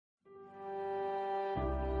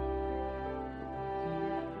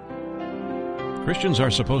Christians are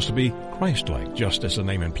supposed to be Christ-like, just as the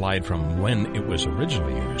name implied from when it was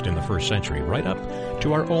originally used in the first century, right up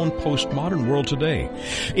to our own postmodern world today.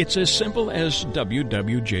 It's as simple as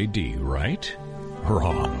WWJD, right?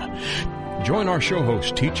 Wrong. Join our show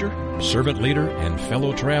host, teacher, servant leader, and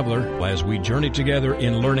fellow traveler as we journey together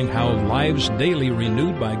in learning how lives daily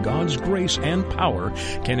renewed by God's grace and power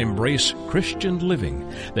can embrace Christian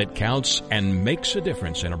living that counts and makes a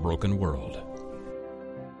difference in a broken world.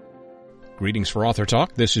 Greetings for Author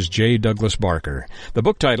Talk. This is J. Douglas Barker. The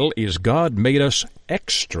book title is God Made Us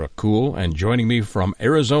Extra Cool, and joining me from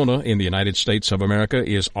Arizona in the United States of America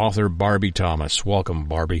is author Barbie Thomas. Welcome,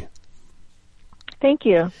 Barbie. Thank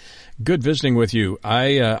you. Good visiting with you.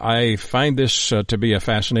 I find this to be a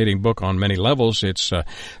fascinating book on many levels. It's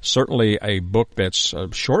certainly a book that's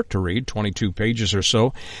short to read, 22 pages or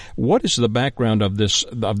so. What is the background of this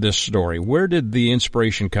story? Where did the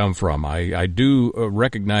inspiration come from? I do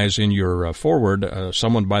recognize in your foreword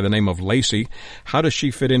someone by the name of Lacey. How does she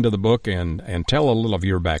fit into the book? And tell a little of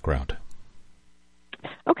your background.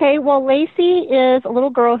 Okay, well, Lacey is a little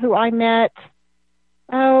girl who I met,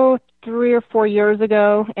 3 or 4 years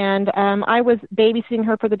ago, and I was babysitting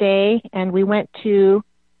her for the day, and we went to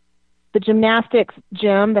the gymnastics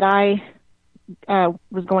gym that I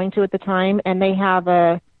was going to at the time, and they have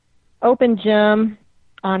a open gym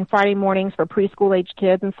on Friday mornings for preschool-age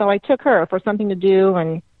kids, and so I took her for something to do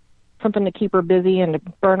and something to keep her busy and to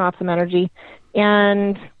burn off some energy.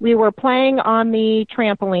 And we were playing on the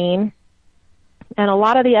trampoline, and a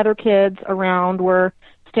lot of the other kids around were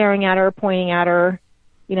staring at her, pointing at her,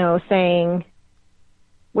 you know, saying,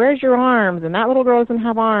 "Where's your arms?" And that little girl doesn't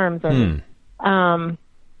have arms. And,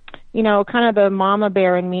 you know, kind of the mama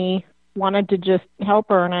bear in me wanted to just help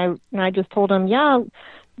her. And I just told him, yeah,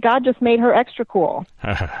 God just made her extra cool.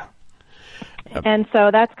 And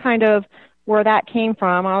so that's kind of where that came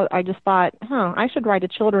from. I just thought, I should write a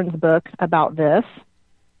children's book about this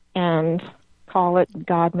and call it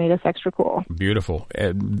God Made Us Extra Cool. Beautiful.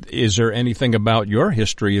 Is there anything about your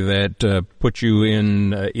history that put you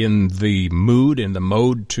in the mood, in the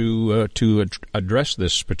mode to address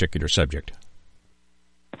this particular subject?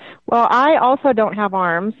 Well, I also don't have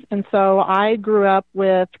arms, and so I grew up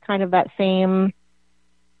with kind of that same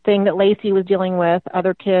thing that Lacey was dealing with.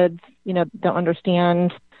 Other kids, you know, didn't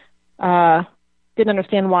understand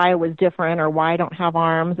why it was different or why I don't have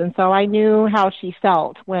arms, and so I knew how she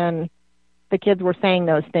felt when the kids were saying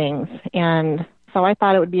those things. And so I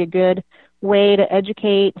thought it would be a good way to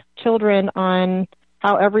educate children on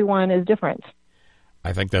how everyone is different.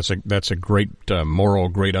 I think that's a great moral,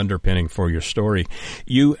 great underpinning for your story.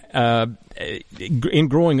 You, in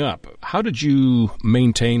growing up, how did you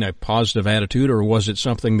maintain a positive attitude, or was it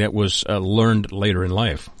something that was learned later in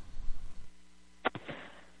life?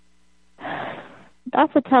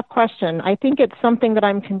 That's a tough question. I think it's something that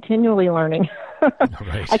I'm continually learning.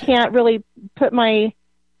 Right. I can't really put my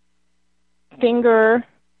finger,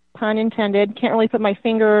 pun intended, can't really put my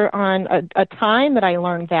finger on a time that I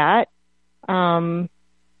learned that.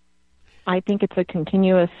 I think it's a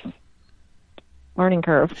continuous learning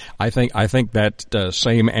curve. I think that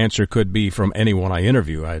same answer could be from anyone I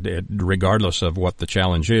interview, regardless of what the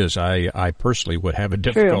challenge is. I personally would have a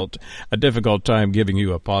difficult time giving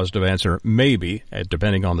you a positive answer, maybe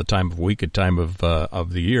depending on the time of week and time of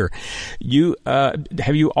the year.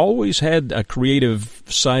 Have you always had a creative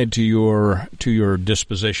side to your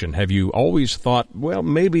disposition? Have you always thought, well,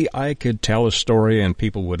 maybe I could tell a story and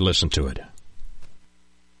people would listen to it?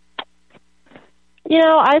 You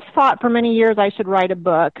know, I've thought for many years I should write a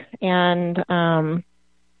book, and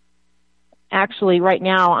actually right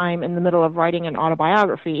now I'm in the middle of writing an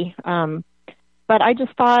autobiography. But I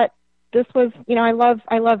just thought this was, you know,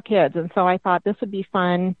 I love kids, and so I thought this would be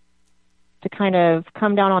fun to kind of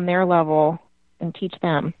come down on their level and teach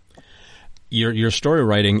them. Your story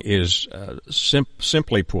writing is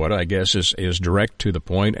simply put, I guess, is direct to the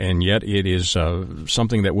point, and yet it is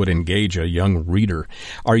something that would engage a young reader.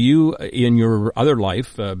 Are you, in your other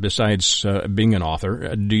life, besides being an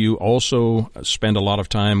author, do you also spend a lot of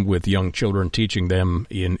time with young children, teaching them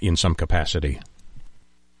in some capacity?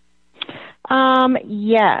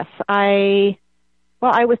 Yes. I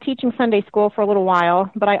was teaching Sunday school for a little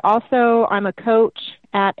while, but I'm a coach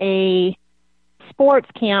at a sports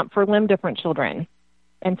camp for limb different children.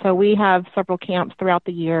 And so we have several camps throughout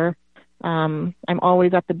the year. I'm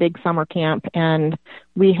always at the big summer camp, and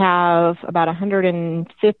we have about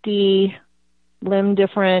 150 limb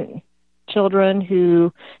different children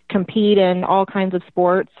who compete in all kinds of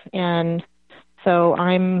sports. And so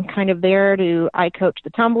I'm kind of there I coach the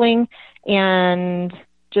tumbling and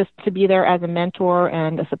just to be there as a mentor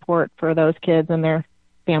and a support for those kids and their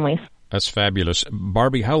families. That's fabulous.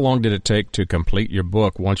 Barbie, how long did it take to complete your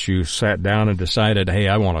book once you sat down and decided, hey,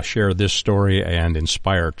 I want to share this story and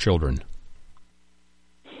inspire children?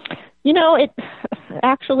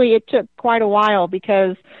 It took quite a while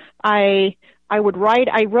because I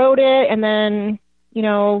wrote it, and then,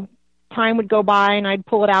 time would go by and I'd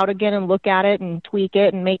pull it out again and look at it and tweak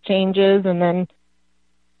it and make changes and then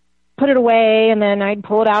put it away, and then I'd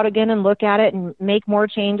pull it out again and look at it and make more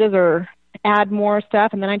changes or add more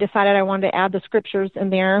stuff. And then I decided I wanted to add the scriptures in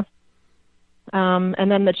there.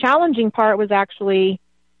 And then the challenging part was actually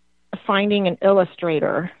finding an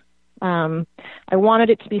illustrator. I wanted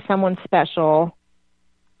it to be someone special.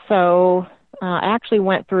 So I actually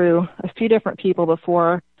went through a few different people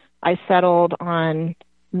before I settled on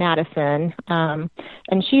Madison. And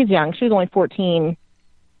she's young. She was only 14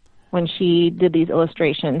 when she did these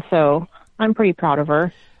illustrations. So I'm pretty proud of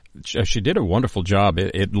her. She did a wonderful job.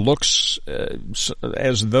 It looks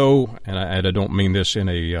as though, and I don't mean this in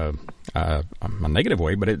a negative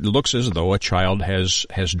way, but it looks as though a child has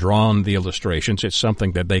drawn the illustrations. It's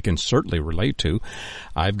something that they can certainly relate to.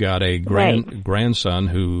 I've got a grandson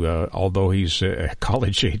who, although he's a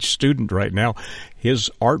college-age student right now,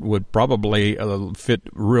 his art would probably fit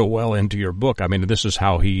real well into your book. I mean, this is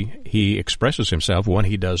how he expresses himself when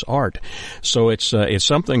he does art. So it's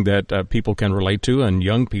something that people can relate to, and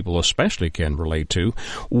young people especially can relate to.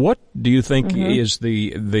 What do you think is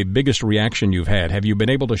the biggest reaction you've had? Have you been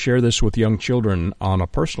able to share this with young children on a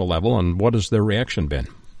personal level, and what has their reaction been?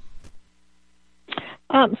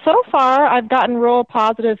 So far, I've gotten real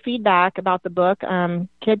positive feedback about the book.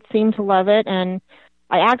 Kids seem to love it, and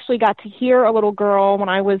I actually got to hear a little girl when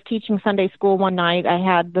I was teaching Sunday school one night. I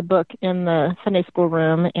had the book in the Sunday school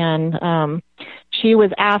room, and she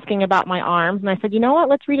was asking about my arms, and I said, you know what,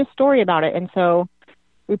 let's read a story about it. And so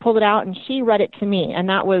we pulled it out, and she read it to me, and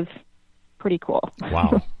that was pretty cool.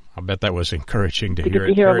 Wow. I bet that was encouraging to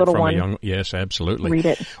hear a little from one. a young. Yes, absolutely. Read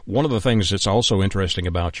it. One of the things that's also interesting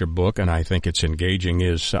about your book, and I think it's engaging,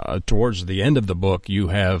 is towards the end of the book, you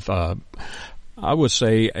have, I would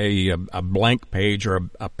say, a blank page or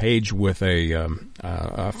a page with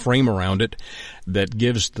a frame around it that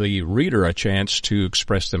gives the reader a chance to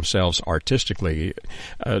express themselves artistically.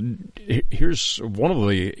 Here's one of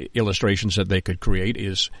the illustrations that they could create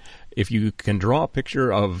is, if you can draw a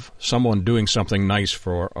picture of someone doing something nice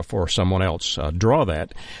for someone else, draw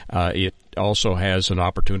that. It also has an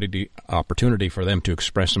opportunity for them to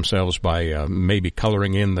express themselves by maybe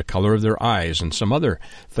coloring in the color of their eyes and some other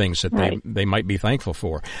things that they might be thankful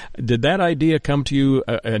for. Did that idea come to you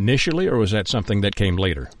initially, or was that something that came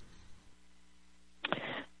later?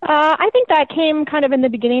 I think that came kind of in the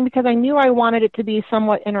beginning because I knew I wanted it to be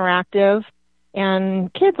somewhat interactive.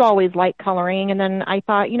 And kids always like coloring. And then I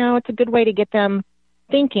thought, it's a good way to get them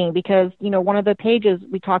thinking because, one of the pages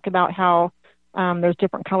we talk about how there's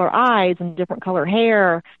different color eyes and different color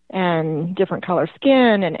hair and different color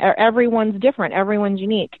skin, and everyone's different. Everyone's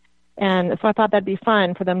unique. And so I thought that'd be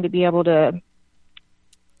fun for them to be able to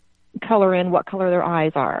color in what color their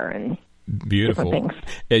eyes are and beautiful.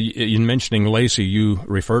 In mentioning Lacey, you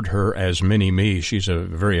referred to her as Mini Me. She's a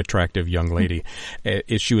very attractive young lady.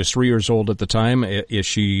 She was 3 years old at the time.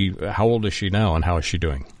 How old is she now, and how is she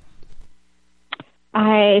doing?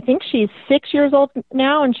 I think she's 6 years old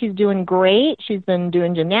now, and she's doing great. She's been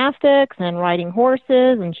doing gymnastics and riding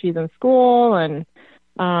horses, and she's in school, and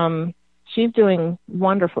she's doing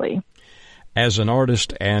wonderfully. As an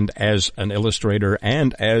artist and as an illustrator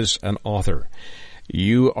and as an author,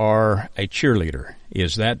 you are a cheerleader.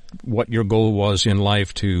 Is that what your goal was in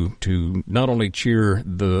life, to not only cheer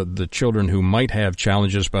the children who might have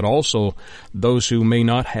challenges, but also those who may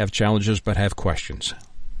not have challenges but have questions?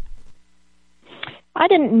 I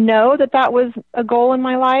didn't know that was a goal in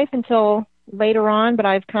my life until later on, but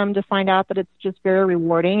I've come to find out that it's just very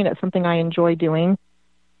rewarding and it's something I enjoy doing.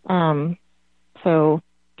 So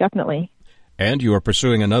definitely. And you are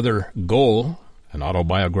pursuing another goal, an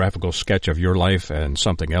autobiographical sketch of your life, and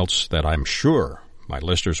something else that I'm sure my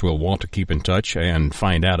listeners will want to keep in touch and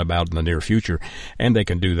find out about in the near future. And they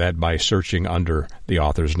can do that by searching under the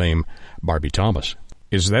author's name, Barbie Thomas.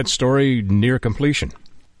 Is that story near completion?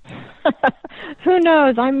 Who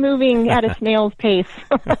knows? I'm moving at a snail's pace.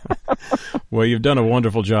 Well, you've done a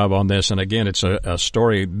wonderful job on this. And again, it's a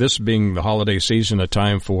story, this being the holiday season, a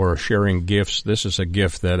time for sharing gifts. This is a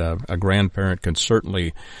gift that a grandparent can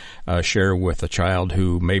certainly share with a child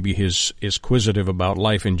who maybe is inquisitive about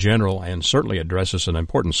life in general and certainly addresses an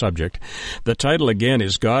important subject. The title again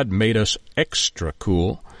is God Made Us Extra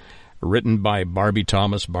Cool, written by Barbie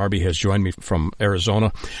Thomas. Barbie has joined me from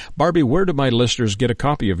Arizona. Barbie, where do my listeners get a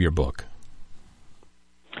copy of your book?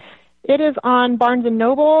 It is on Barnes &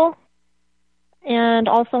 Noble, and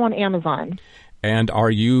also on Amazon. And are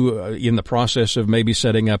you in the process of maybe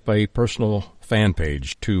setting up a personal fan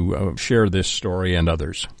page to share this story and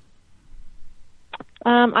others?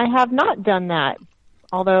 I have not done that,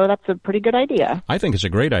 although that's a pretty good idea. I think it's a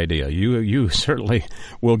great idea. You certainly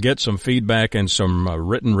will get some feedback and some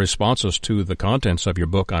written responses to the contents of your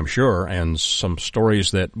book, I'm sure, and some stories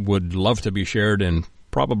that would love to be shared and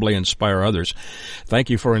probably inspire others. Thank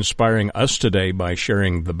you for inspiring us today by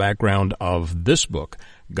sharing the background of this book,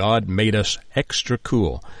 God Made Us Extra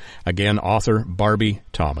Cool. Again, author Barbie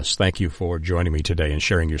Thomas, thank you for joining me today and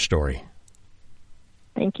sharing your story.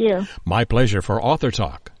 Thank you. My pleasure. For Author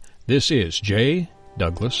Talk, this is J.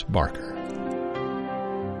 Douglas Barker.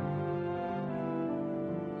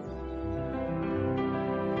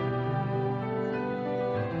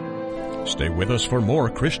 Stay with us for more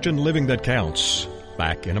Christian Living That Counts.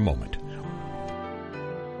 Back in a moment.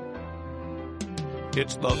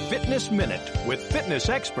 It's the Fitness Minute with fitness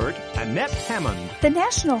expert Annette Hammond. The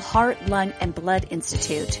National Heart, Lung, and Blood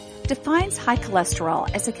Institute defines high cholesterol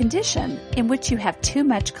as a condition in which you have too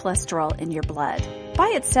much cholesterol in your blood. By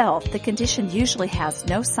itself, the condition usually has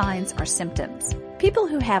no signs or symptoms. People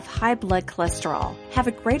who have high blood cholesterol have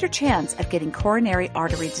a greater chance of getting coronary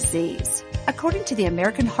artery disease. According to the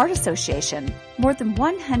American Heart Association, more than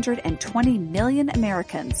 120 million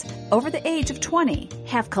Americans over the age of 20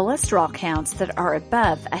 have cholesterol counts that are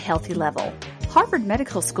above a healthy level. Harvard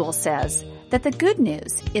Medical School says that the good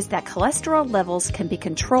news is that cholesterol levels can be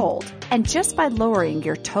controlled, and just by lowering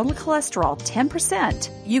your total cholesterol 10%,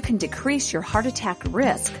 you can decrease your heart attack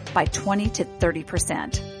risk by 20 to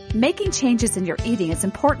 30%. Making changes in your eating is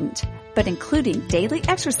important, but including daily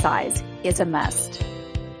exercise is a must.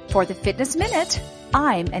 For the Fitness Minute,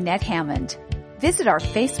 I'm Annette Hammond. Visit our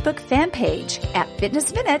Facebook fan page at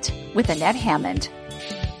Fitness Minute with Annette Hammond.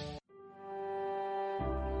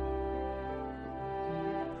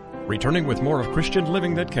 Returning with more of Christian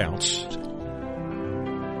Living That Counts.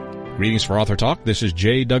 Greetings for Author Talk. This is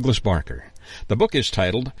J. Douglas Barker. The book is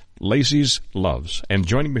titled Lacey's Loves, and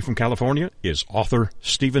joining me from California is author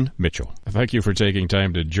Stephen Mitchell. Thank you for taking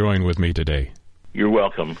time to join with me today. You're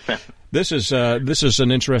welcome. This is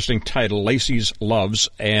an interesting title, Lacey's Loves,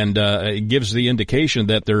 and it gives the indication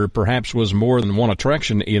that there perhaps was more than one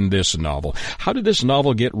attraction in this novel. How did this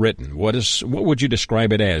novel get written? What would you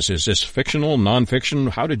describe it as? Is this fictional, nonfiction?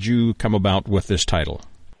 How did you come about with this title?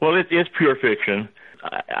 Well, it's pure fiction.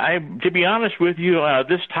 I to be honest with you,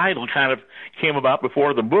 this title kind of came about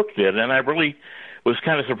before the book did, and I really was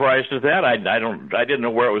kind of surprised at that. I didn't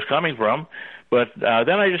know where it was coming from. But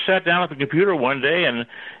then I just sat down at the computer one day, and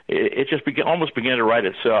it just almost began to write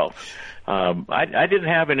itself. I didn't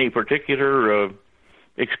have any particular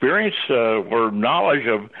experience or knowledge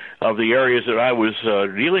of the areas that I was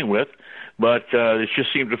dealing with, but it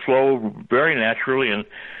just seemed to flow very naturally. And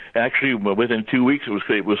actually, within 2 weeks,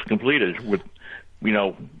 it was completed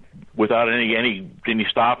without any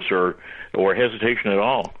stops or hesitation at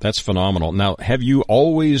all. That's phenomenal. Now, have you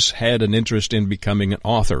always had an interest in becoming an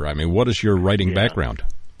author? I mean, what is your writing background?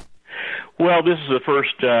 Well, this is the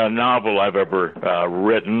first novel I've ever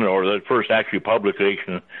written, or the first actually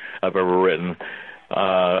publication I've ever written.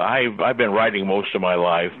 I've been writing most of my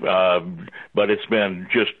life, but it's been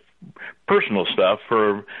just personal stuff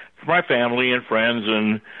for my family and friends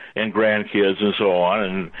and grandkids and so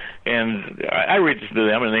on, and I read it to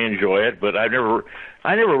them and they enjoy it. But I never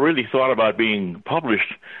really thought about being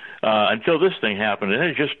published until this thing happened,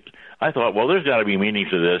 and I thought, well, there's got to be meaning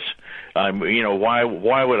to this.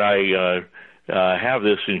 Why would I have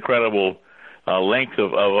this incredible length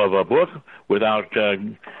of a book without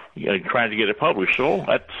trying to get it published? So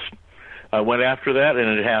I went after that,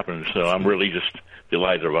 and it happened. So I'm really just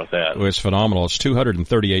delighted about that. Well, it's phenomenal. It's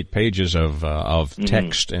 238 pages of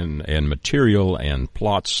text and material and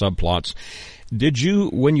plots, subplots. Did you,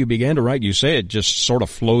 when you began to write, you say it just sort of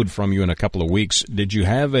flowed from you in a couple of weeks. Did you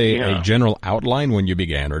have a general outline when you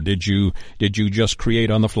began, or did you just create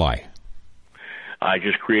on the fly? I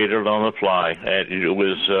just created on the fly.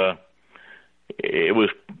 It was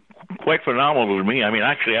quite phenomenal to me. I mean,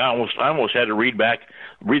 actually, I almost had to read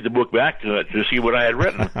the book back to see what I had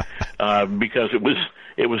written because it was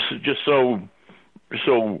just so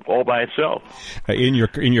all by itself. In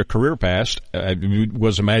your career past,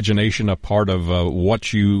 was imagination a part of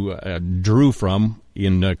what you drew from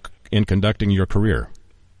in conducting your career?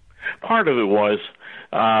 Part of it was.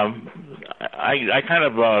 I kind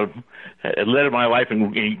of led my life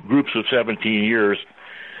in groups of 17 years.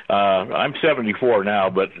 I'm 74 now,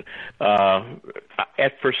 but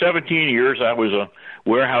for 17 years I was a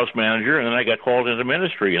warehouse manager, and then I got called into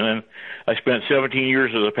ministry, and then I spent 17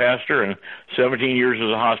 years as a pastor and 17 years as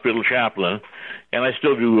a hospital chaplain, and I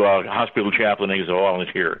still do hospital chaplaining as a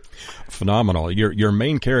volunteer. Phenomenal. Your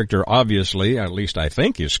main character, obviously, at least I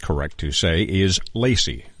think is correct to say, is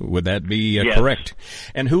Lacey. Would that be yes. correct?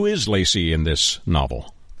 And who is Lacey in this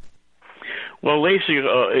novel? Well, Lacey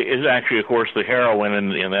is actually, of course, the heroine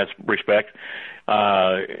in that respect.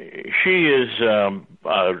 She is a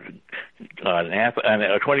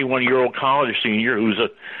 21-year-old college senior who's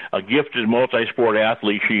a gifted multi-sport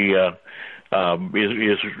athlete. She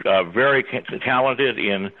is very talented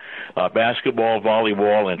in basketball,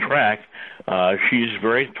 volleyball, and track. She's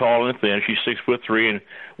very tall and thin. She's 6'3" and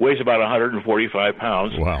weighs about 145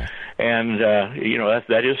 pounds. Wow! And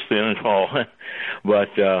that is thin and tall, but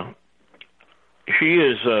she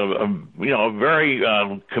is very.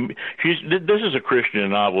 This is a Christian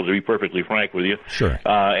novel, to be perfectly frank with you. Sure.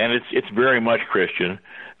 And it's very much Christian.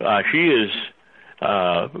 She's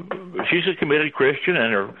a committed Christian,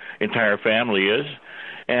 and her entire family is.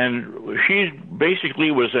 And she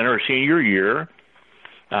basically was in her senior year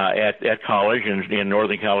at college in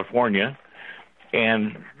Northern California,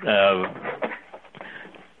 and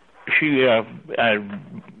she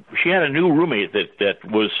had a new roommate that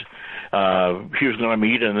was. She was going to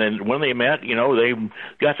meet, and then when they met, they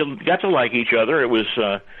got to like each other. It was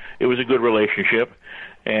a good relationship,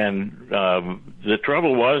 and the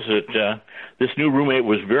trouble was that this new roommate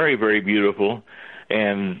was very, very beautiful,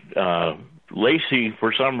 and Lacey,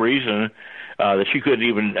 for some reason, that she couldn't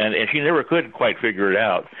even, and she never could quite figure it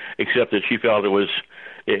out, except that she felt it was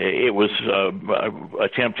a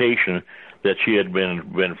temptation that she had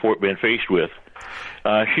been faced with.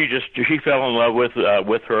 She fell in love with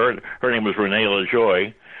her. Her name was Renee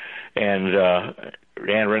LaJoy, and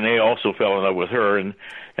Renee also fell in love with her, and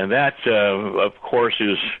that of course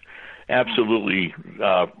is absolutely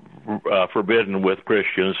forbidden with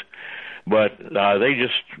Christians. But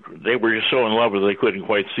they were just so in love with it they couldn't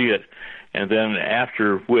quite see it, and then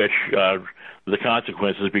after which the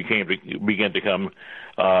consequences began to come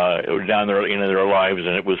down their lives,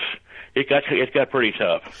 and it got pretty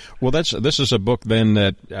tough. Well, this is a book then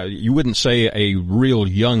that you wouldn't say a real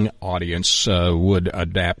young audience would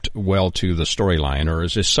adapt well to the storyline, or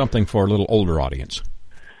is this something for a little older audience?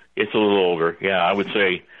 It's a little older, yeah. I would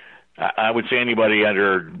say anybody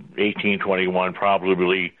under 18, 21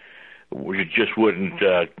 probably just wouldn't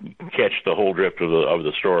catch the whole drift of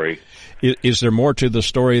the story. Is there more to the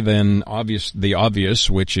story than the obvious,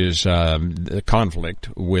 which is the conflict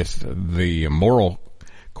with the moral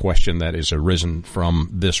question that is arisen from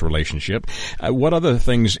this relationship? What other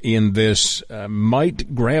things in this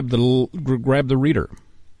might grab the reader?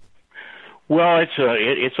 Well,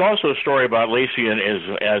 it's also a story about Lacey as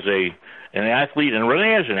an athlete, and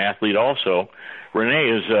Renee is an athlete also. Renee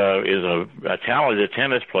is a talented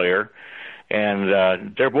tennis player, and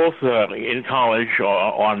they're both in college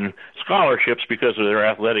on scholarships because of their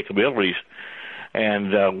athletic abilities.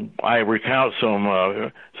 And I recount some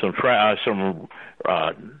track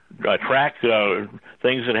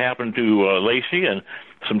things that happened to Lacey, and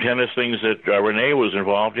some tennis things that Renee was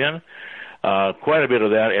involved in. Quite a bit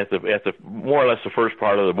of that at the more or less the first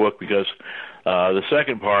part of the book, because the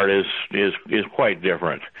second part is quite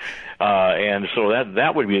different, and so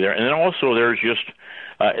that would be there. And then also there's just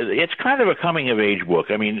it's kind of a coming of age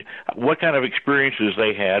book. I mean, what kind of experiences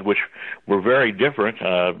they had, which were very different.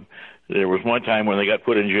 There was one time when they got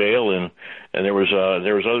put in jail, and there was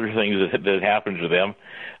other things that happened to them,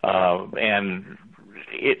 and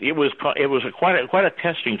it was quite a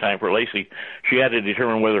testing time for Lacey. She had to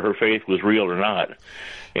determine whether her faith was real or not,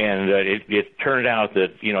 and it turned out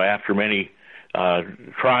that after many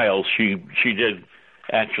trials, she did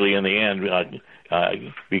actually in the end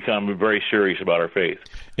become very serious about her faith.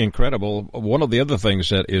 Incredible. One of the other things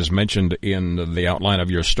that is mentioned in the outline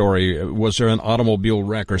of your story, was there an automobile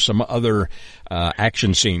wreck or some other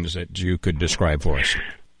action scenes that you could describe for us?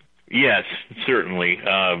 Yes, certainly.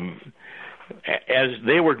 As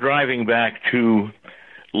they were driving back to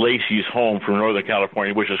Lacey's home from Northern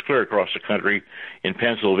California, which is clear across the country in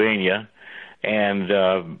Pennsylvania, and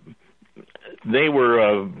they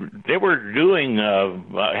were doing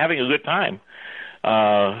having a good time.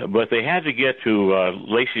 But they had to get to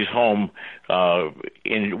Lacey's home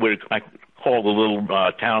in what I call the little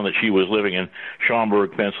town that she was living in,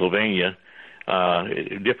 Schaumburg, Pennsylvania.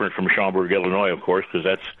 Different from Schaumburg, Illinois, of course, because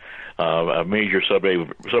that's a major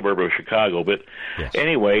suburb of Chicago. But yes.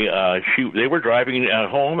 Anyway, they were driving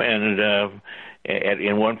home, and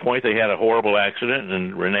in one point they had a horrible accident,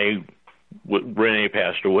 and Renee Renee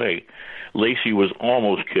passed away, Lacey was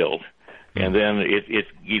almost killed. And then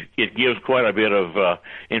it gives quite a bit of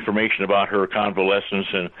information about her convalescence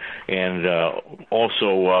and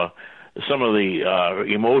also some of the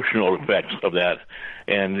emotional effects of that.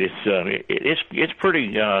 And it's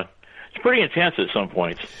pretty intense at some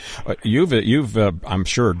points. You've I'm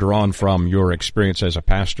sure drawn from your experience as a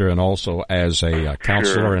pastor and also as a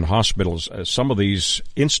counselor in hospitals. Some of these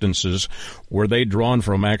instances, were they drawn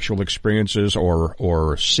from actual experiences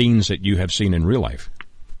or scenes that you have seen in real life?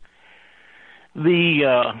 The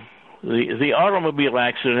automobile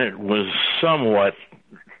accident was somewhat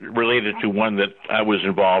related to one that I was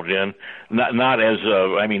involved in. Not as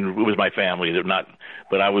it was my family,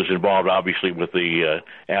 but I was involved obviously with the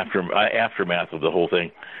aftermath of the whole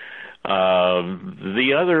thing.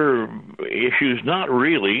 The other issues, not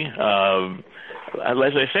really. As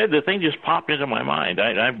I said, the thing just popped into my mind.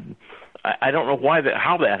 I don't know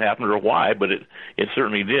how that happened or why, but it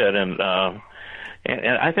certainly did. And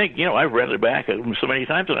I think, I've read it back so many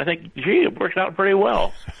times, and I think, gee, it works out pretty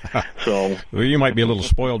well. So, well, you might be a little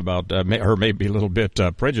spoiled about, or maybe a little bit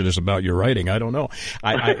prejudiced about your writing. I don't know.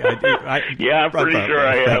 Yeah, I'm pretty sure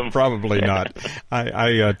I am. Probably not.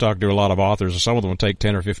 I talk to a lot of authors. Some of them take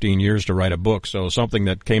 10 or 15 years to write a book. So something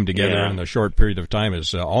that came together in a short period of time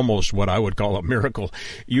is almost what I would call a miracle.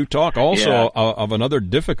 You talk also of another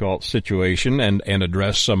difficult situation and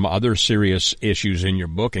address some other serious issues in your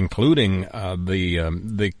book, including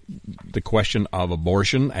the question of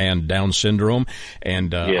abortion and Down syndrome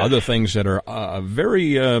and other things that are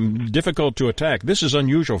very difficult to attack. This is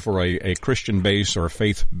unusual for a Christian-based or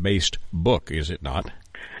faith-based book, is it not?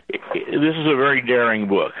 This is a very daring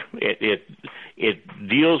book. It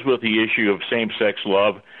deals with the issue of same-sex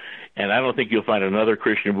love, and I don't think you'll find another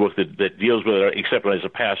Christian book that deals with it except as a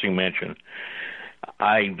passing mention.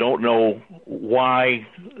 I don't know why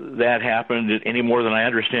that happened any more than I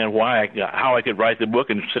understand how I could write the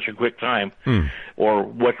book in such a quick time, or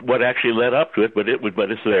what actually led up to it. But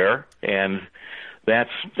it's there, and that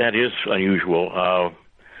is unusual.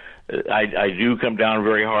 I do come down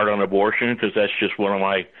very hard on abortion because that's just one of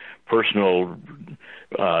my personal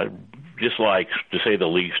dislikes, to say the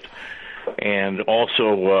least, and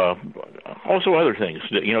also other things.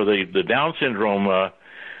 The Down syndrome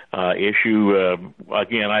issue.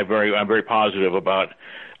 Again, I'm very positive about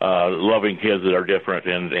loving kids that are different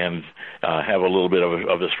and have a little bit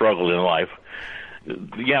of a struggle in life.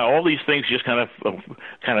 Yeah, all these things just kind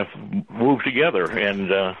of move together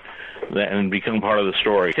and become part of the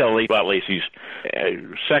story. Tell about Lacey's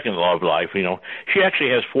second love life. She actually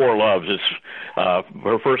has four loves. It's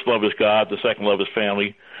her first love is God, the second love is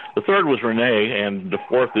family, the third was Renee, and the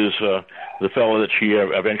fourth is the fellow that she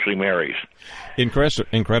eventually marries.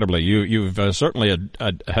 Incredibly, you've certainly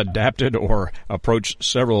adapted or approached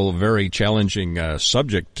several very challenging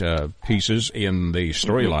subject pieces in the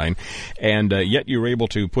storyline, and yet you were able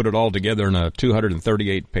to put it all together in a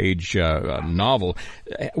 238-page novel.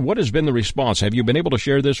 What has been the response? Have you been able to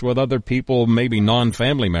share this with other people, maybe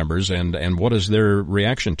non-family members, and what is their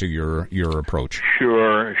reaction to your approach?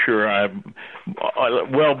 Sure.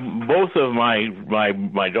 Well, both of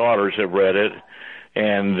my daughters have read it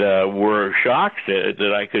and were shocked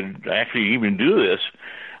that I could actually even do this.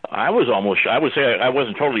 I would say I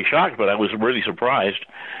wasn't totally shocked, but I was really surprised.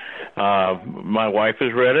 My wife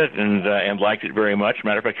has read it and liked it very much.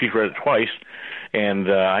 Matter of fact, she's read it twice, and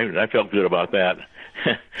I felt good about that.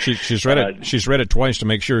 She's read it. She's read it twice to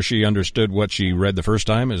make sure she understood what she read the first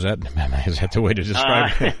time. Is that the way to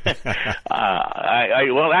describe it?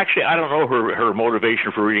 Well, actually, I don't know her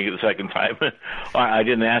motivation for reading it the second time. I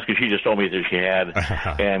didn't ask her. She just told me that she had,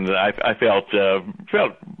 and I felt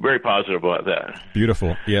very positive about that.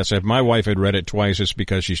 Beautiful. Yes, if my wife had read it twice, it's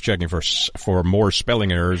because she's checking for more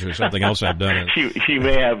spelling errors or something else I've done. She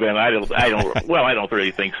may have been. I don't. Well, I don't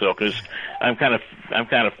really think so because I'm kind of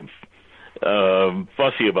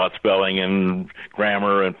fussy about spelling and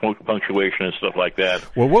grammar and punctuation and stuff like that.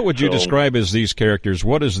 Well, what would you describe as these characters?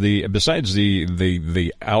 What is besides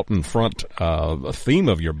the out in front theme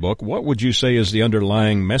of your book, what would you say is the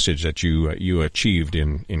underlying message that you achieved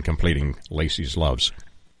in completing Lacey's Loves?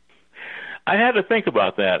 I had to think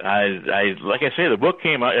about that. I like I say, the book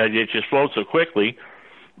came out, it just flowed so quickly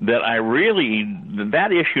that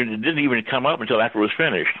that issue didn't even come up until after it was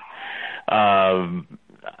finished.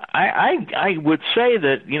 I would say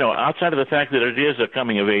that, outside of the fact that it is a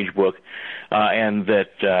coming of age book, and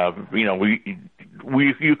that,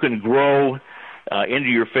 you can grow into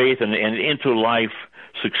your faith and into life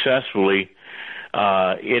successfully,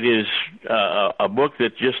 It is a book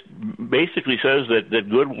that just basically says that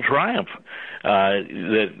good will triumph.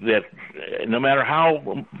 That no matter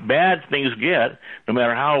how bad things get, no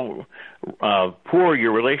matter how poor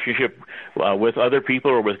your relationship with other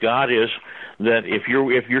people or with God is, that if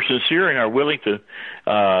you're sincere and are willing to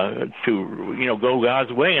go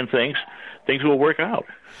God's way in things will work out.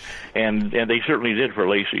 And they certainly did for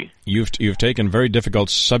Lacy. You've taken very difficult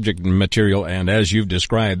subject material, and as you've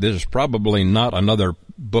described, this is probably not another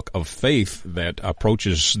book of faith that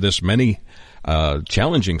approaches this many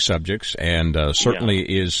challenging subjects, and certainly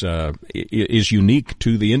is unique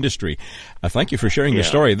to the industry. Thank you for sharing your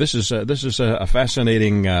story. This is a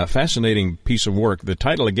fascinating piece of work. The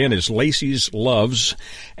title again is Lacy's Loves,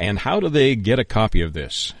 and how do they get a copy of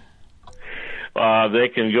this? They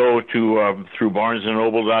can go to through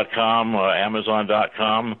BarnesandNoble.com,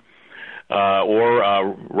 Amazon.com,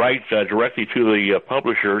 or write directly to the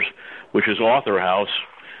publishers, which is Author House.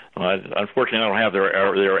 Unfortunately, I don't have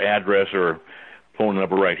their address or phone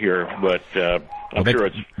number right here, but I'm sure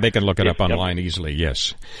they can look it up online easily.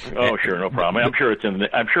 Yes. Oh, sure, no problem. I'm sure it's in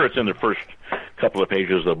the first couple of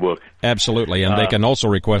pages of the book. Absolutely, and they can also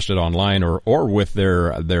request it online or with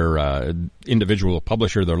their individual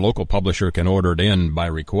publisher, their local publisher can order it in by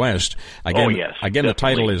request. Again, definitely. The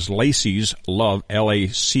title is Lacy's Love,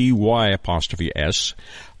 LACY''S,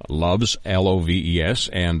 Loves, LOVES,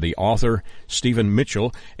 and the author, Stephen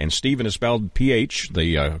Mitchell, and Stephen is spelled PH,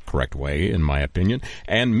 the correct way, in my opinion,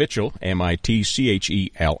 and Mitchell, MITCHELL.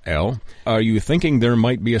 Are you thinking there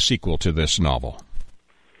might be a sequel to this novel?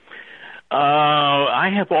 I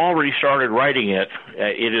have already started writing it.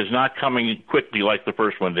 It is not coming quickly like the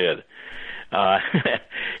first one did. But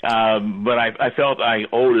I felt I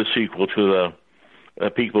owed a sequel to the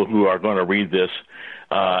people who are going to read this.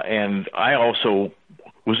 And I also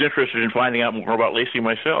was interested in finding out more about Lacy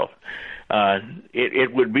myself.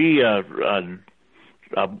 It would be a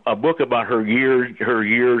book about her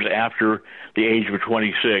years after the age of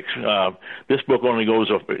 26. This book only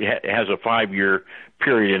has a 5-year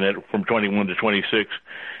period in it from 21 to 26,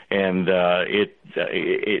 and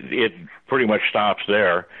it pretty much stops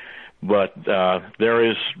there. But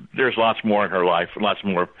there's lots more in her life, lots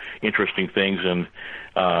more interesting things, and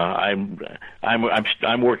I'm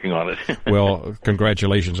working on it. Well,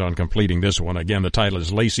 congratulations on completing this one. Again, the title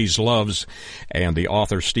is Lacy's Loves, and the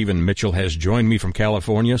author Stephen Mitchell has joined me from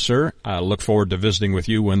California, sir. I look forward to visiting with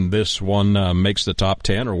you when this one makes the top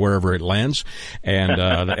 10 or wherever it lands, and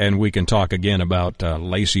and we can talk again about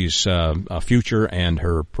Lacy's future and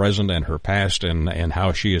her present and her past and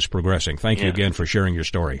how she is progressing. Thank you again for sharing your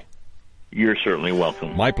story. You're certainly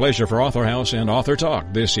welcome. My pleasure. For Author House and Author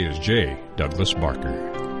Talk, this is J. Douglas Barker.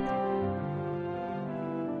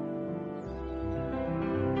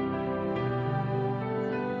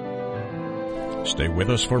 Stay with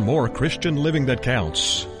us for more Christian Living That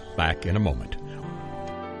Counts. Back in a moment.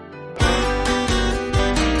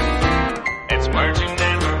 It's words you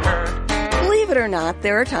never heard. Believe it or not,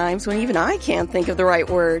 there are times when even I can't think of the right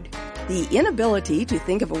word. The inability to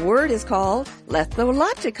think of a word is called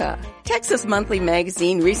lethologica. Texas Monthly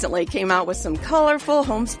Magazine recently came out with some colorful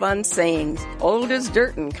homespun sayings. Old as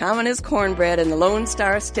dirt and common as cornbread in the Lone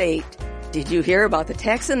Star State. Did you hear about the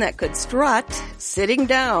Texan that could strut sitting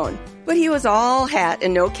down? But he was all hat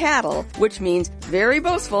and no cattle, which means very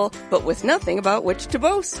boastful, but with nothing about which to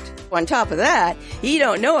boast. On top of that, he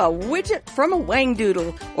don't know a widget from a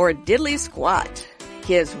wangdoodle or a diddly squat.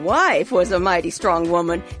 His wife was a mighty strong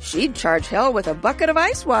woman. She'd charge hell with a bucket of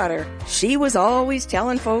ice water. She was always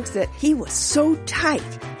telling folks that he was so tight,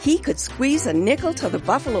 he could squeeze a nickel till the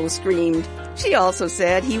buffalo screamed. She also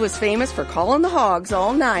said he was famous for calling the hogs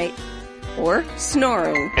all night. Or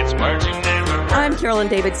snoring. It's words you never heard. I'm Carolyn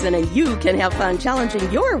Davidson, and you can have fun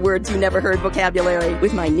challenging your words you never heard vocabulary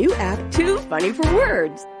with my new app, Too Funny for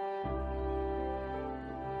Words.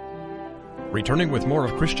 Returning with more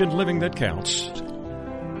of Christian Living That Counts.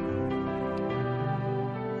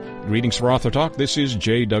 Greetings for Author Talk. This is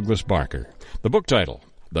J. Douglas Barker. The book title,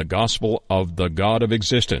 The Gospel of the God of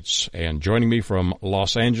Existence. And joining me from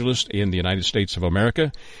Los Angeles in the United States of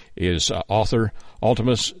America is author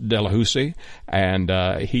Ultimus Delahousie, and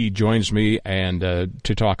he joins me and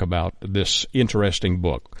to talk about this interesting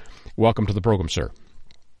book. Welcome to the program, sir.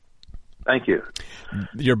 Thank you.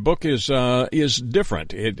 Your book is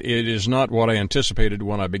different. It is not what I anticipated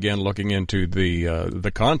when I began looking into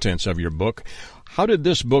the contents of your book. How did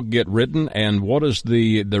this book get written, and what is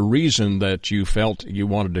the reason that you felt you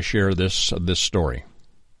wanted to share this story?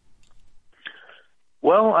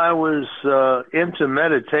 Well, I was into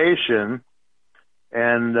meditation,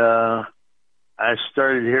 and I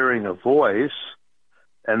started hearing a voice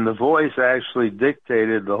and the voice actually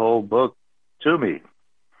dictated the whole book to me.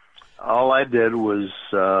 All I did was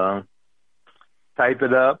type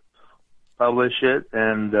it up, publish it,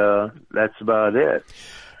 and that's about it.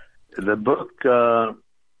 The book, the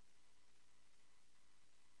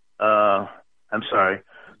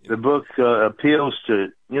book appeals to,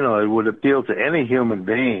 it would appeal to any human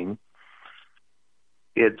being.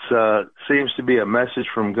 It seems to be a message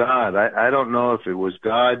from God. I don't know if it was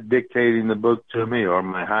God dictating the book to me or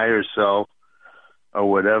my higher self or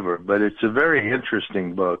whatever, but it's a very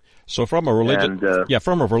interesting book. So from a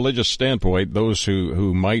religious standpoint, those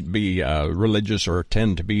who might be religious or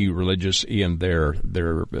tend to be religious in their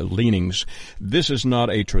leanings, this is not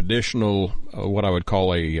a traditional, what I would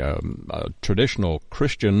call a traditional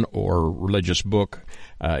Christian or religious book.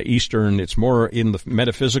 Eastern, it's more in the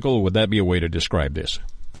metaphysical. Would that be a way to describe this?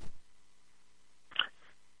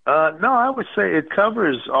 No, I would say it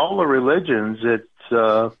covers all the religions.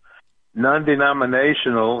 It's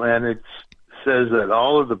non-denominational, and it says that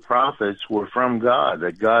all of the prophets were from God,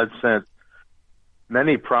 that God sent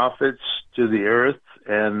many prophets to the earth,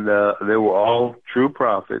 and they were all true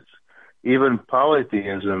prophets. Even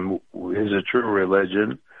polytheism is a true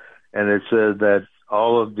religion, and it says that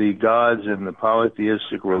all of the gods in the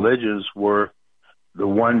polytheistic religions were the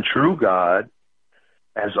one true God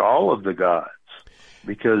as all of the gods,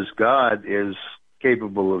 because God is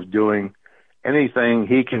capable of doing anything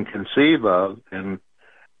he can conceive of, and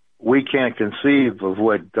we can't conceive of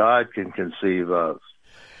what God can conceive of.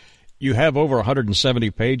 You have over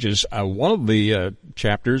 170 pages. One of the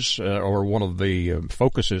chapters, or one of the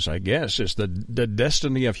focuses, I guess, is the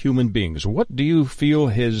destiny of human beings. What do you feel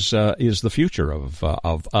is the future of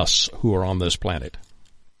us who are on this planet?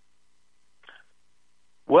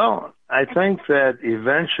 Well, I think that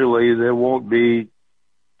eventually there won't be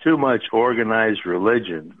too much organized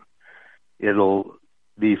religion. It'll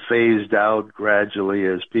be phased out gradually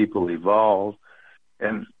as people evolve,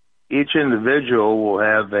 and each individual will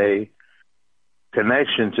have a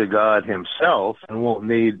connection to God himself and won't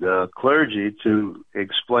need clergy to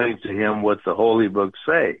explain to him what the holy books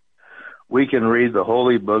say. We can read the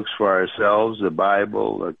holy books for ourselves, the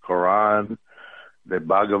Bible, the Quran, the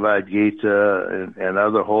Bhagavad Gita, and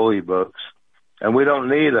other holy books. And we don't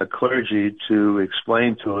need a clergy to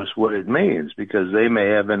explain to us what it means, because they may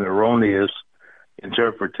have an erroneous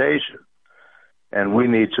interpretation, and we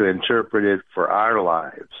need to interpret it for our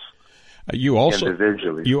lives. You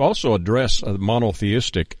also address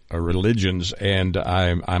monotheistic religions, and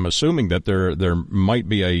I'm assuming that there might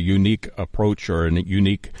be a unique approach or a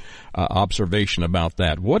unique observation about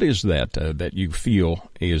that. What is that that you feel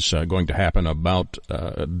is going to happen about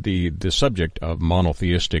the subject of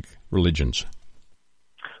monotheistic religions?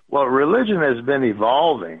 Well, religion has been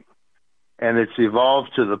evolving, and it's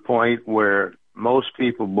evolved to the point where most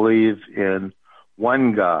people believe in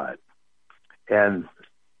one God, and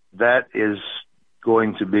that is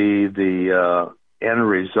going to be the end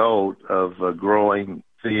result of growing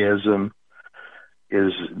theism,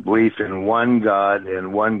 is belief in one God,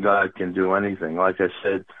 and one God can do anything. Like I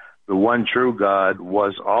said, the one true God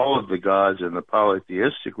was all of the gods in the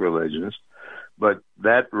polytheistic religions, but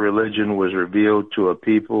that religion was revealed to a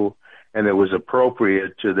people, and it was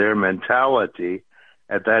appropriate to their mentality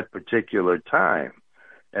at that particular time.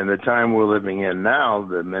 And the time we're living in now,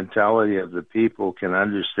 the mentality of the people can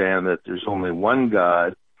understand that there's only one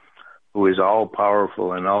God who is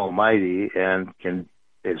all-powerful and almighty and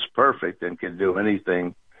is perfect and can do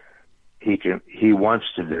anything he wants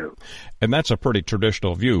to do. And that's a pretty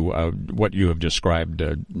traditional view, what you have described,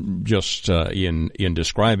 just in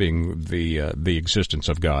describing the existence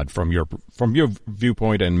of God from your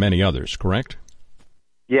viewpoint and many others, correct?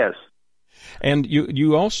 Yes. And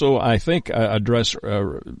you also, I think, address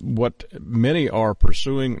what many are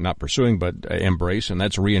not pursuing, but embrace, and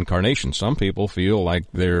that's reincarnation. Some people feel like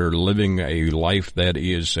they're living a life that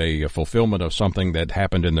is a fulfillment of something that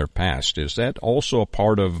happened in their past. Is that also a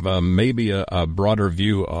part of maybe a broader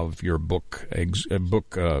view of your book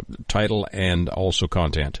title and also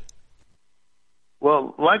content?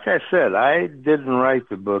 Well, like I said, I didn't write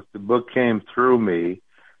the book. The book came through me,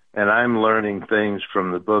 and I'm learning things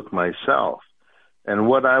from the book myself. And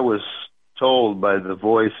what I was told by the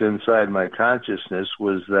voice inside my consciousness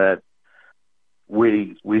was that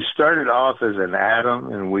we started off as an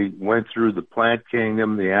atom, and we went through the plant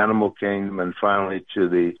kingdom, the animal kingdom, and finally to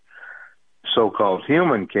the so-called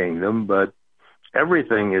human kingdom. But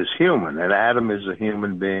everything is human. An atom is a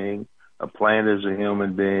human being, a plant is a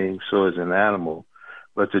human being, so is an animal.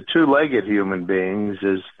 But the two-legged human beings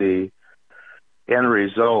is the end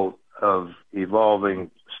result of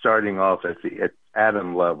evolving, starting off at the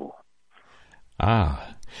atom level.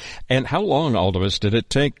 Ah. And how long, Aldous, did it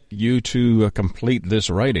take you to complete this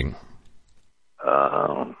writing?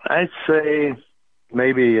 I'd say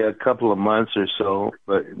maybe a couple of months or so,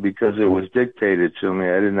 but because it was dictated to me,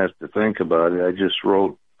 I didn't have to think about it. I just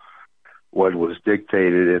wrote what was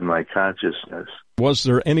dictated in my consciousness. Was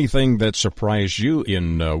there anything that surprised you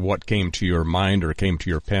in what came to your mind or came to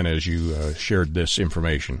your pen as you shared this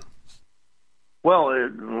information?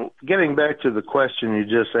 Well, getting back to the question you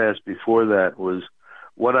just asked before that, was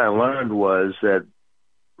what I learned was that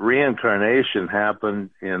reincarnation happened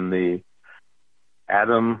in the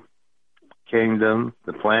Adam kingdom,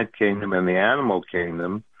 the plant kingdom, and the animal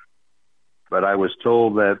kingdom. But I was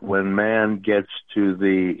told that when man gets to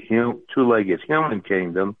the two-legged human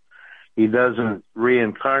kingdom, he doesn't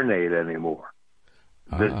reincarnate anymore.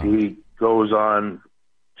 That he goes on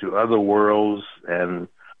to other worlds and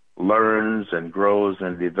learns and grows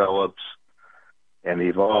and develops and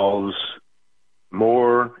evolves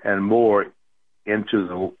more and more into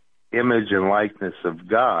the image and likeness of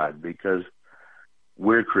God, because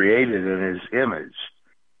we're created in his image.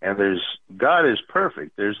 And God is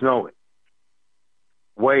perfect. There's no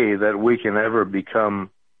way that we can ever become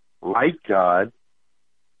like God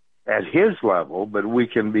at his level, but we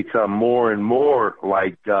can become more and more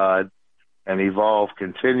like God and evolve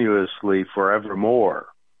continuously forevermore.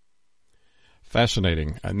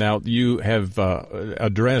 Fascinating. Now, you have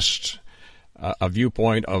addressed a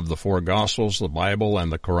viewpoint of the four Gospels, the Bible,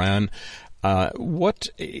 and the Quran. What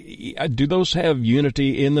do those have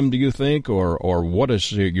unity in them, do you think, or what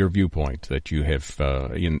is your viewpoint that you have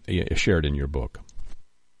shared in your book?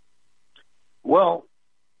 Well,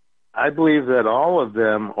 I believe that all of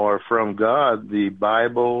them are from God. The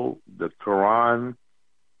Bible, the Quran,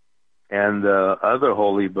 and other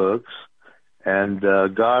holy books, and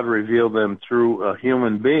God revealed them through a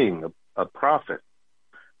human being, a prophet.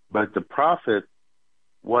 But the prophet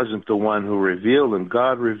wasn't the one who revealed them.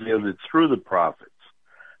 God revealed it through the prophets.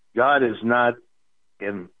 God is not,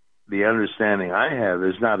 in the understanding I have,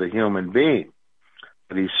 is not a human being,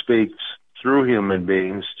 but he speaks through human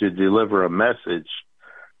beings to deliver a message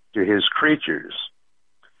to his creatures.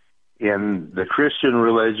 In the Christian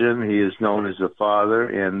religion, he is known as the Father.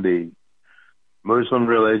 In the Muslim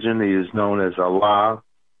religion, he is known as Allah.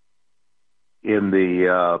 In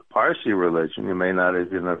the Parsi religion, you may not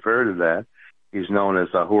even have heard of that, he's known as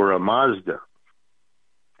Ahura Mazda.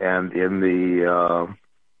 And in the,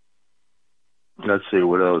 let's see,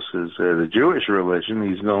 what else is there? The Jewish religion,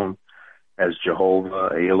 he's known as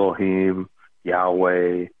Jehovah, Elohim,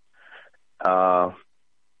 Yahweh.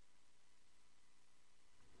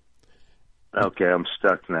 Okay, I'm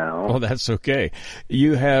stuck now. Oh, that's okay.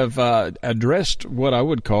 You have addressed what I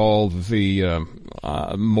would call the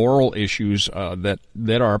moral issues that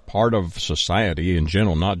are part of society in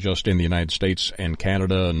general, not just in the United States and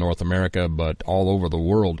Canada and North America, but all over the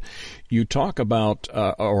world. You talk about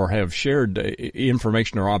or have shared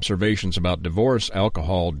information or observations about divorce,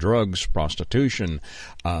 alcohol, drugs, prostitution,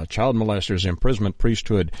 child molesters, imprisonment,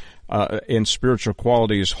 priesthood, in spiritual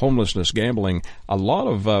qualities, homelessness, gambling, a lot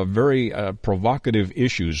of very provocative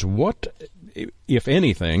issues. What, if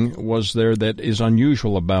anything, was there that is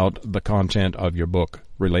unusual about the content of your book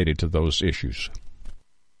related to those issues?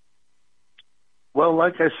 Well,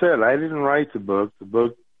 like I said, I didn't write the book. The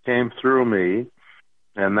book came through me,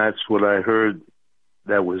 and that's what I heard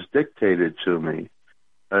that was dictated to me.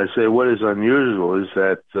 I say what is unusual is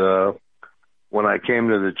that when I came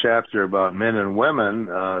to the chapter about men and women,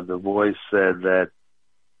 the voice said that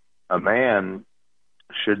a man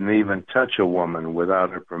shouldn't even touch a woman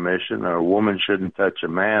without her permission, or a woman shouldn't touch a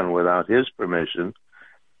man without his permission,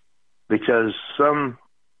 because some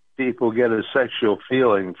people get a sexual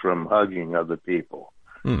feeling from hugging other people.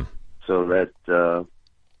 So that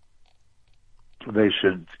they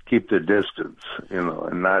should keep their distance,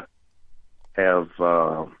 and not have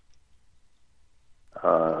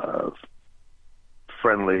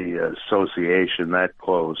friendly association that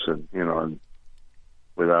close, and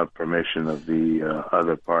without permission of the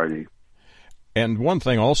other party. And one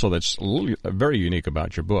thing also that's very unique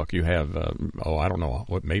about your book, you have, I don't know,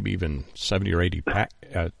 maybe even 70 or 80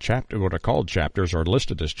 chapters, what are called chapters, or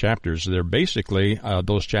listed as chapters. They're basically,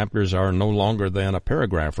 those chapters are no longer than a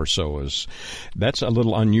paragraph or so. That's a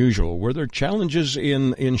little unusual. Were there challenges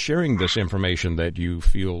in sharing this information that you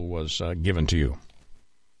feel was given to you?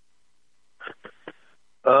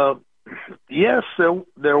 Yes,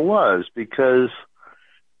 there was, because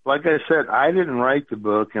like I said, I didn't write the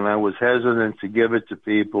book, and I was hesitant to give it to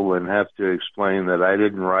people and have to explain that I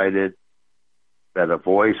didn't write it, that a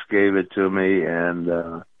voice gave it to me,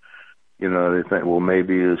 and, They think, well,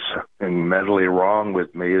 maybe there's something mentally wrong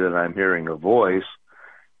with me that I'm hearing a voice.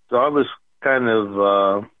 So I was kind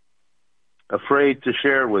of afraid to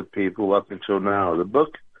share with people up until now. The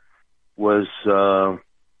book was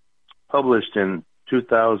published in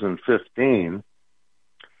 2015,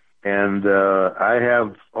 and I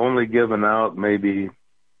have only given out maybe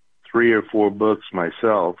 3 or 4 books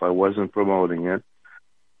myself. I wasn't promoting it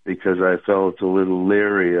because I felt a little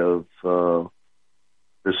leery of the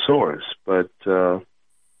source. But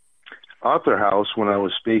Author House, when I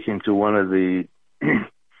was speaking to one of the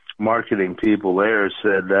marketing people there,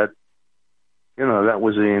 said that, that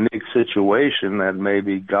was a unique situation, that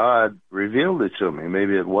maybe God revealed it to me.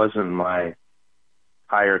 Maybe it wasn't my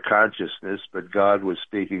higher consciousness, but God was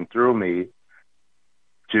speaking through me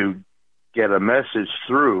to get a message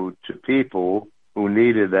through to people who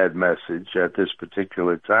needed that message at this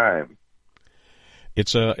particular time.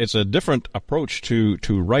 It's a different approach to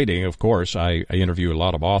writing. Of course, I interview a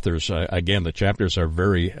lot of authors. Again, the chapters are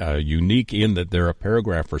very unique in that they're a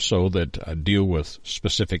paragraph or so that deal with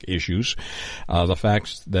specific issues. The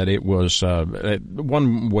fact that it was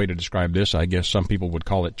one way to describe this, I guess some people would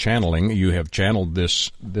call it channeling. You have channeled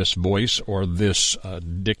this voice or this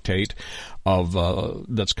dictate of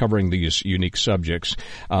that's covering these unique subjects.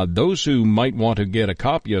 Those who might want to get a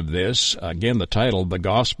copy of this, again, the title, The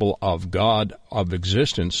Gospel of God of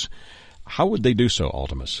Existence, how would they do so,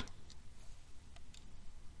 Altimus?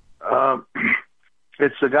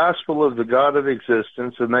 It's the Gospel of the God of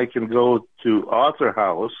Existence, and they can go to Author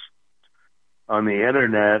House on the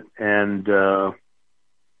Internet, and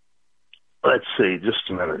let's see, just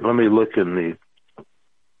a minute. Let me look in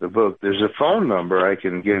the book. There's a phone number I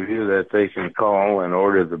can give you that they can call and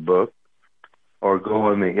order the book, or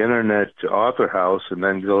go on the Internet to Author House and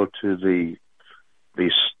then go to the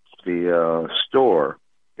store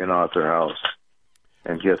in Author House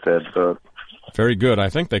and get that book. Very good. I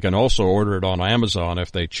think they can also order it on Amazon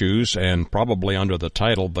if they choose, and probably under the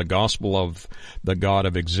title, The Gospel of the God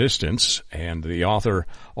of Existence, and the author,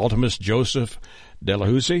 Altimus Joseph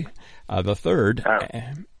Delahousie, the third.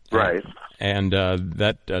 Right. And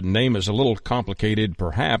that name is a little complicated,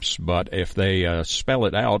 perhaps, but if they spell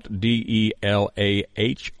it out, Delahousaye,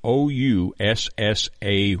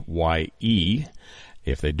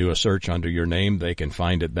 if they do a search under your name, they can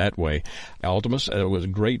find it that way. Altimus, it was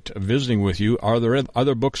great visiting with you. Are there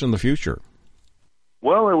other books in the future?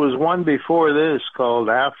 Well, there was one before this called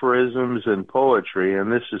Aphorisms and Poetry,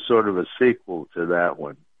 and this is sort of a sequel to that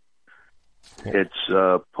one. It's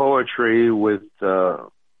poetry with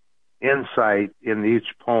insight in each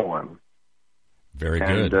poem. Very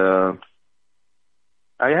good. And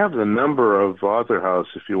I have the number of Author House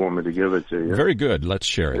if you want me to give it to you. Very good. Let's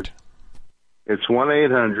share it. It's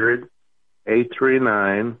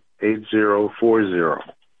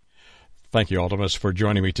 1-800-839-8040. Thank you, Altimus, for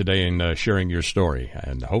joining me today and sharing your story.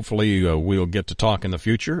 And hopefully we'll get to talk in the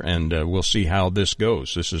future, and we'll see how this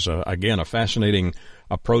goes. This is, again, a fascinating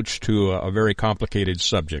approach to a very complicated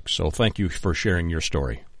subject. So thank you for sharing your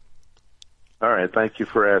story. All right. Thank you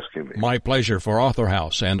for asking me. My pleasure. For Author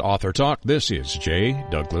House and Author Talk, this is J.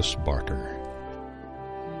 Douglas Barker.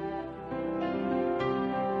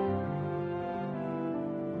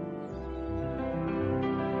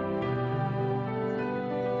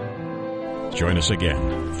 Join us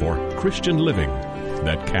again for Christian Living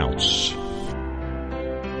That Counts.